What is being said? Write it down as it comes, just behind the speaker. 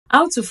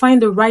How to find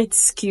the right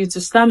skill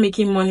to start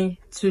making money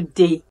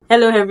today.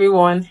 Hello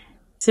everyone,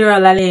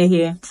 Sarah Lale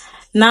here.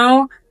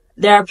 Now,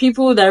 there are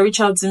people that reach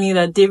out to me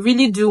that they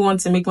really do want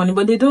to make money,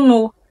 but they don't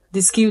know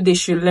the skill they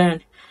should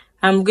learn.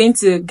 I'm going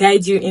to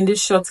guide you in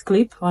this short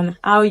clip on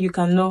how you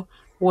can know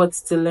what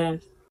to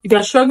learn. If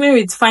you're struggling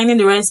with finding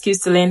the right skills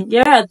to learn,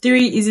 here are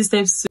 3 easy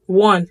steps.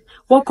 1.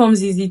 What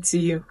comes easy to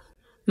you?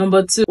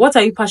 Number 2, what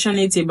are you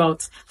passionate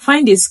about?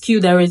 Find a skill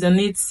that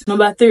resonates.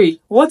 Number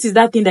 3, what is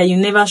that thing that you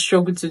never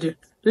struggle to do?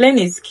 Learn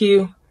a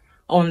skill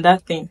on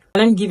that thing.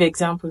 Let me give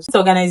examples.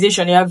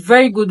 Organization, you are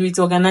very good with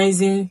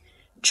organizing.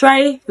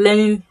 Try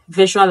learning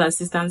virtual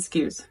assistant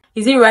skills.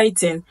 Is it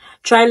writing?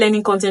 Try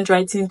learning content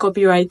writing,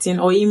 copywriting,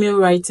 or email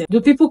writing.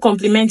 Do people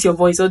compliment your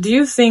voice, or do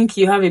you think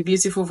you have a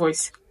beautiful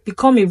voice?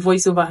 Become a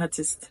voiceover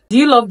artist. Do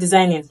you love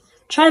designing?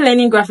 Try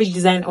learning graphic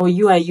design or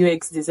UI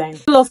UX design.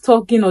 Do you love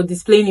talking or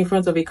displaying in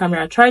front of a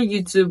camera? Try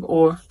YouTube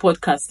or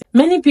podcasting.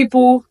 Many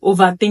people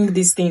overthink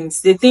these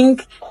things. They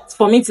think,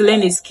 for me to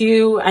learn a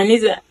skill, I need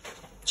to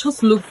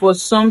just look for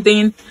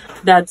something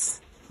that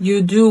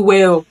you do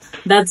well,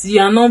 that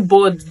you are not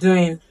bored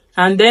doing,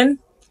 and then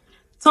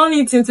turn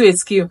it into a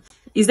skill.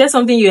 Is there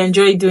something you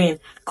enjoy doing?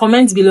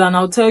 Comment below and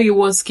I'll tell you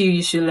what skill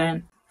you should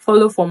learn.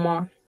 Follow for more.